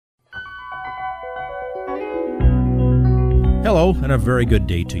Hello, and a very good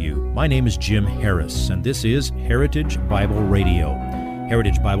day to you. My name is Jim Harris, and this is Heritage Bible Radio.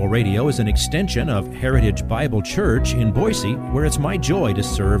 Heritage Bible Radio is an extension of Heritage Bible Church in Boise, where it's my joy to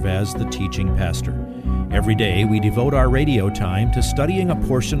serve as the teaching pastor. Every day, we devote our radio time to studying a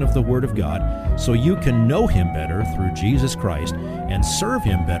portion of the Word of God so you can know Him better through Jesus Christ and serve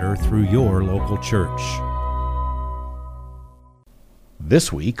Him better through your local church.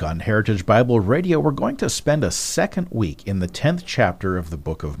 This week on Heritage Bible Radio, we're going to spend a second week in the 10th chapter of the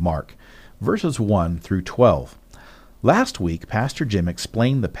book of Mark, verses 1 through 12. Last week, Pastor Jim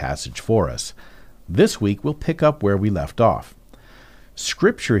explained the passage for us. This week, we'll pick up where we left off.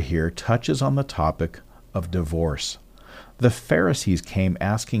 Scripture here touches on the topic of divorce. The Pharisees came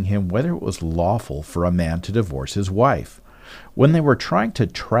asking him whether it was lawful for a man to divorce his wife. When they were trying to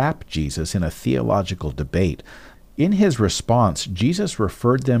trap Jesus in a theological debate, in his response, Jesus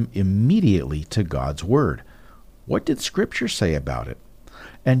referred them immediately to God's Word. What did Scripture say about it?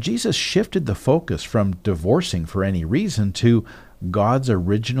 And Jesus shifted the focus from divorcing for any reason to God's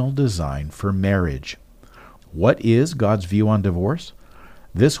original design for marriage. What is God's view on divorce?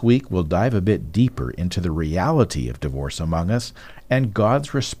 This week we'll dive a bit deeper into the reality of divorce among us and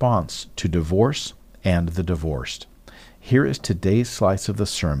God's response to divorce and the divorced. Here is today's slice of the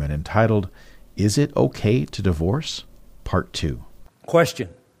sermon entitled, Is it okay to divorce? Part 2. Question: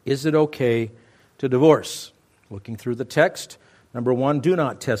 Is it okay to divorce? Looking through the text, number 1, do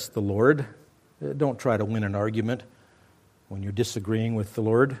not test the Lord. Don't try to win an argument when you're disagreeing with the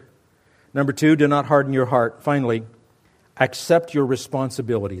Lord. Number 2, do not harden your heart. Finally, accept your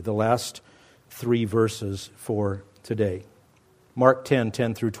responsibility. The last 3 verses for today. Mark 10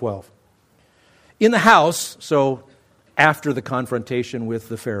 through 12. In the house, so after the confrontation with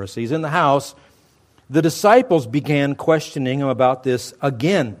the Pharisees, in the house, the disciples began questioning him about this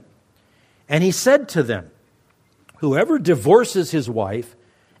again. And he said to them, whoever divorces his wife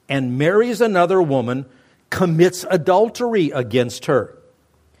and marries another woman commits adultery against her.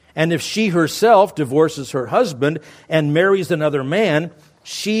 And if she herself divorces her husband and marries another man,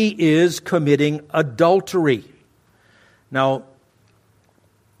 she is committing adultery. Now,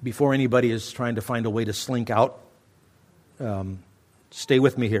 before anybody is trying to find a way to slink out, stay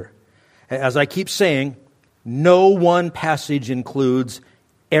with me here. As I keep saying, no one passage includes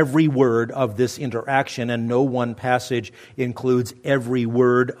every word of this interaction, and no one passage includes every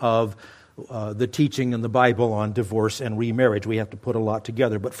word of the teaching in the Bible on divorce and remarriage. We have to put a lot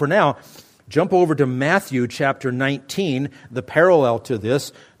together. But for now, jump over to Matthew chapter 19, the parallel to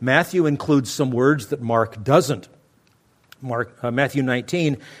this. Matthew includes some words that Mark doesn't. Matthew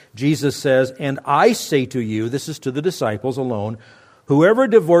 19, Jesus says, "And I say to you," this is to the disciples alone, "whoever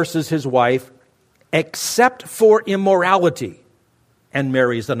divorces his wife except for immorality and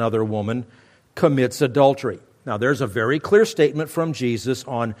marries another woman commits adultery." Now there's a very clear statement from Jesus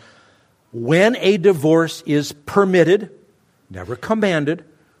on when a divorce is permitted, never commanded,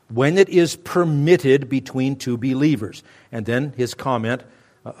 when it is permitted between two believers. And then his comment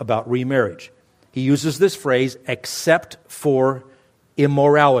about remarriage. He uses this phrase, except for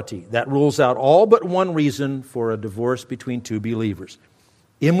immorality. That rules out all but one reason for a divorce between two believers.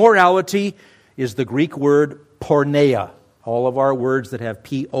 Immorality is the Greek word porneia. All of our words that have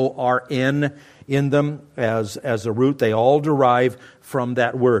P-O-R-N in them as a root, they all derive from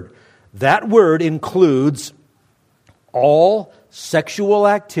that word. That word includes all sexual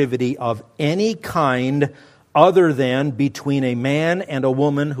activity of any kind other than between a man and a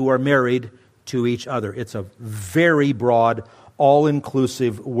woman who are married to each other. It's a very broad,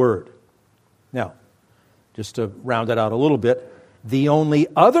 all-inclusive word. Now, just to round it out a little bit, the only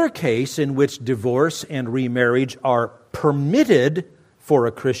other case in which divorce and remarriage are permitted for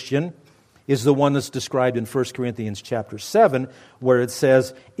a Christian is the one that's described in 1 Corinthians chapter 7, where it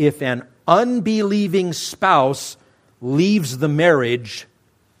says, if an unbelieving spouse leaves the marriage,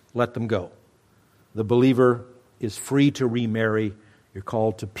 let them go. The believer is free to remarry. You're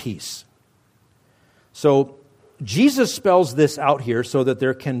called to peace. So Jesus spells this out here so that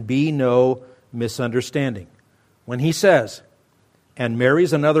there can be no misunderstanding. When he says, and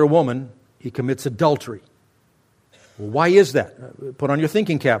marries another woman, he commits adultery. Well, why is that? Put on your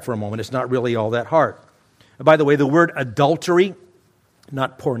thinking cap for a moment. It's not really all that hard. And by the way, the word adultery,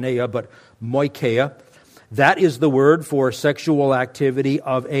 not porneia, but moikeia, that is the word for sexual activity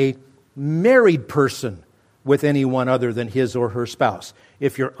of a married person with anyone other than his or her spouse.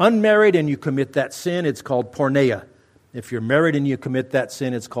 If you're unmarried and you commit that sin, it's called porneia. If you're married and you commit that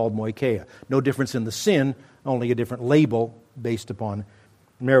sin, it's called moikeia. No difference in the sin, only a different label based upon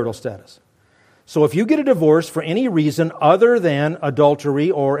marital status. So if you get a divorce for any reason other than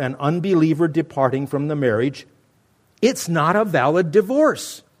adultery or an unbeliever departing from the marriage, it's not a valid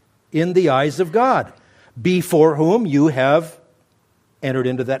divorce in the eyes of God, before whom you have entered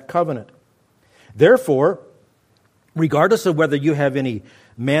into that covenant. Therefore, regardless of whether you have any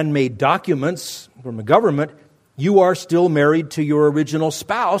man-made documents from the government, you are still married to your original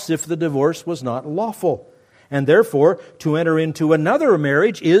spouse if the divorce was not lawful. And therefore, to enter into another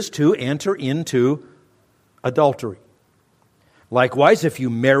marriage is to enter into adultery. Likewise, if you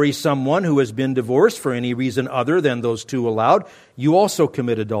marry someone who has been divorced for any reason other than those two allowed, you also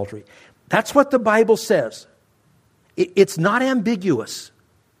commit adultery. That's what the Bible says. It's not ambiguous.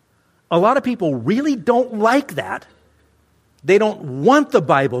 A lot of people really don't like that. They don't want the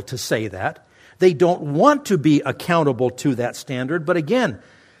Bible to say that. They don't want to be accountable to that standard. But again,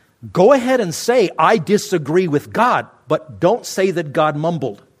 go ahead and say, I disagree with God, but don't say that God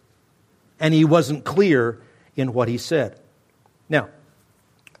mumbled and He wasn't clear in what He said. Now,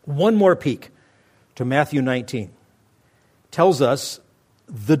 one more peek to Matthew 19 tells us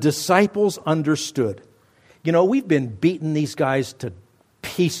the disciples understood. You know, we've been beating these guys to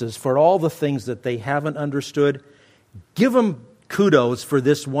pieces for all the things that they haven't understood. Give them kudos for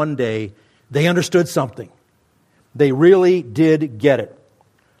this one day. They understood something. They really did get it.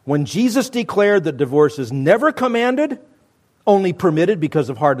 When Jesus declared that divorce is never commanded, only permitted because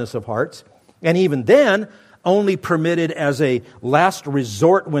of hardness of hearts, and even then, only permitted as a last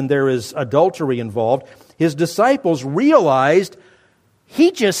resort when there is adultery involved, His disciples realized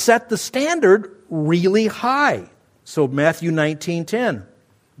He just set the standard really high. So Matthew 19:10,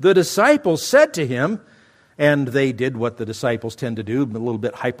 the disciples said to Him, and they did what the disciples tend to do, a little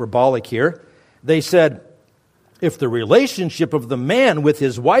bit hyperbolic here. They said, if the relationship of the man with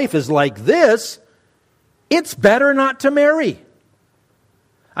his wife is like this, it's better not to marry.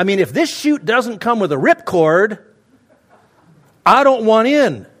 I mean, if this chute doesn't come with a ripcord, I don't want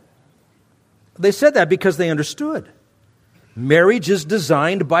in. They said that because they understood. Marriage is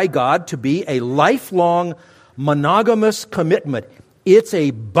designed by God to be a lifelong monogamous commitment. It's a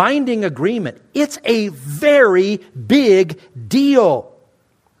binding agreement. It's a very big deal.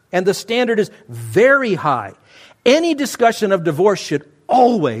 And the standard is very high. Any discussion of divorce should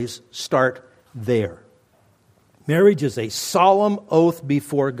always start there. Marriage is a solemn oath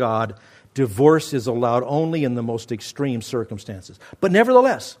before God. Divorce is allowed only in the most extreme circumstances. But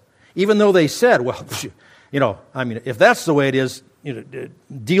nevertheless, even though they said, well, if that's the way it is,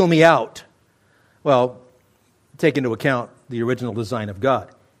 deal me out. Well, take into account the original design of God.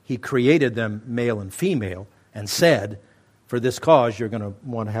 He created them male and female and said, for this cause, you're going to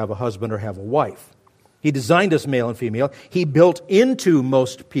want to have a husband or have a wife. He designed us male and female. He built into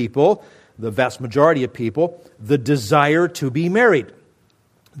most people, the vast majority of people, the desire to be married.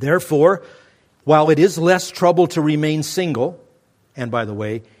 Therefore, while it is less trouble to remain single, and by the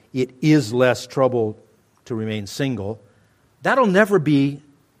way, it is less trouble to remain single, that'll never be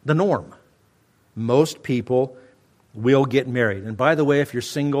the norm. Most people will get married. And by the way, if you're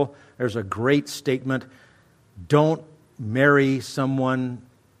single, there's a great statement. Don't marry someone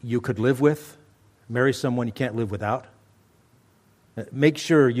you could live with. Marry someone you can't live without. Make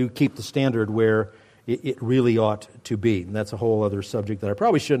sure you keep the standard where it really ought to be. And that's a whole other subject that I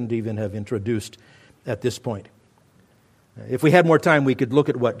probably shouldn't even have introduced at this point. If we had more time, we could look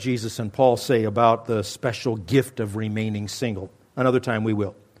at what Jesus and Paul say about the special gift of remaining single. Another time we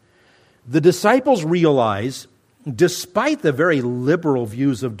will. The disciples realize, despite the very liberal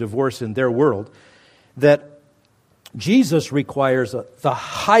views of divorce in their world, that Jesus requires the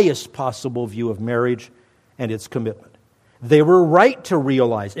highest possible view of marriage and its commitment. They were right to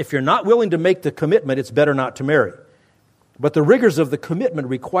realize, if you're not willing to make the commitment, it's better not to marry. But the rigors of the commitment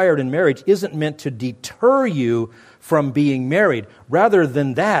required in marriage isn't meant to deter you from being married. Rather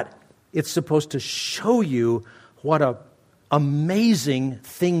than that, it's supposed to show you what an amazing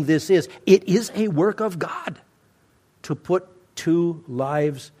thing this is. It is a work of God to put two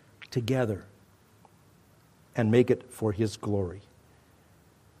lives together and make it for His glory.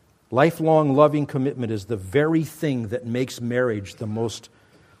 Lifelong loving commitment is the very thing that makes marriage the most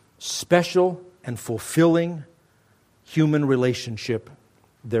special and fulfilling human relationship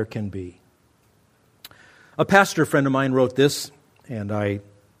there can be. A pastor friend of mine wrote this, and I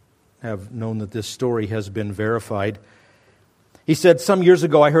have known that this story has been verified. He said, some years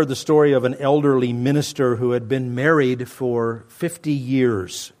ago I heard the story of an elderly minister who had been married for 50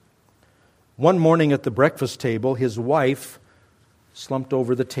 years. One morning at the breakfast table, his wife slumped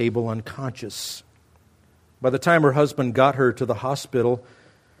over the table unconscious. By the time her husband got her to the hospital,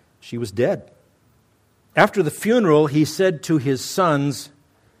 she was dead. After the funeral, he said to his sons,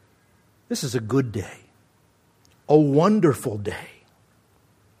 "This is a good day, a wonderful day."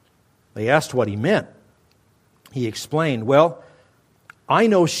 They asked what he meant. he explained, well, I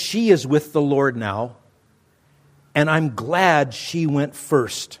know she is with the Lord now, and I'm glad she went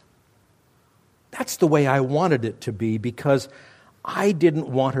first. That's the way I wanted it to be, because I didn't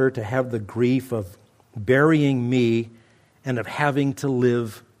want her to have the grief of burying me and of having to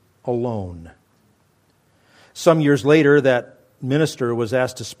live alone. Some years later, that minister was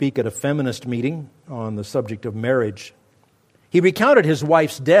asked to speak at a feminist meeting on the subject of marriage. He recounted his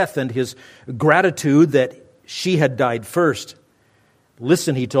wife's death and his gratitude that she had died first.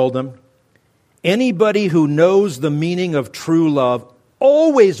 Listen, he told them, anybody who knows the meaning of true love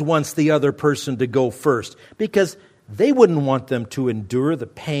always wants the other person to go first, because they wouldn't want them to endure the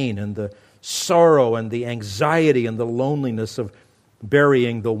pain and the sorrow and the anxiety and the loneliness of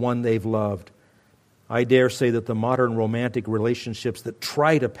burying the one they've loved. I dare say that the modern romantic relationships that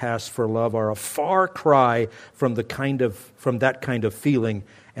try to pass for love are a far cry from that kind of feeling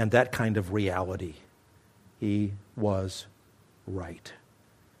and that kind of reality. He was right.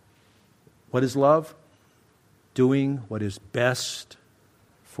 What is love? Doing what is best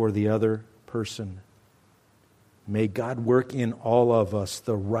for the other person. May God work in all of us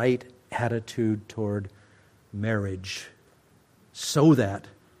the right attitude toward marriage, so that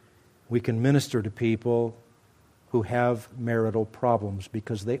we can minister to people who have marital problems,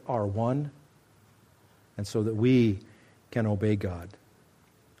 because they are one, and so that we can obey God.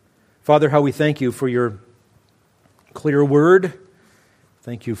 Father, how we thank you for your clear word.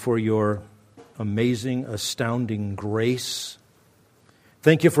 Thank you for your amazing, astounding grace.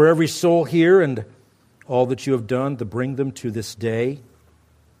 Thank you for every soul here and all that you have done to bring them to this day.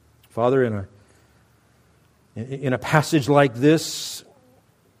 Father, in a passage like this,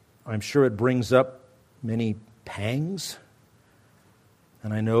 I'm sure it brings up many pangs,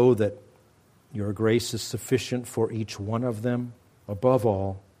 and I know that your grace is sufficient for each one of them. Above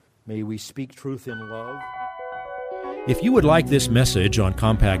all, may we speak truth in love. If you would like this message on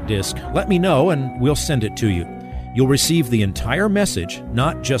compact disc, let me know and we'll send it to you. You'll receive the entire message,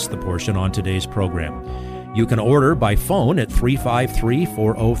 not just the portion on today's program. You can order by phone at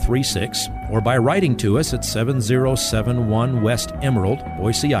 353-4036 or by writing to us at 7071 West Emerald,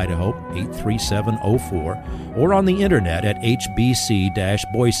 Boise, Idaho, 83704, or on the internet at hbc-boise.org.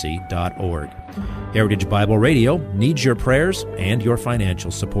 Heritage Bible Radio needs your prayers and your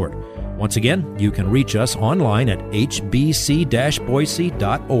financial support. Once again, you can reach us online at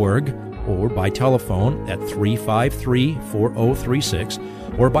hbc-boise.org or by telephone at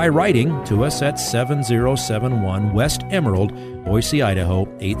 353-4036 or by writing to us at 7071 West Emerald, Boise, Idaho,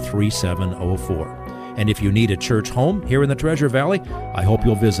 83704. And if you need a church home here in the Treasure Valley, I hope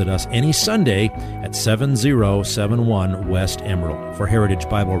you'll visit us any Sunday at 7071 West Emerald. For Heritage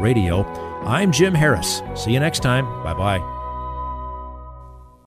Bible Radio, I'm Jim Harris. See you next time. Bye-bye.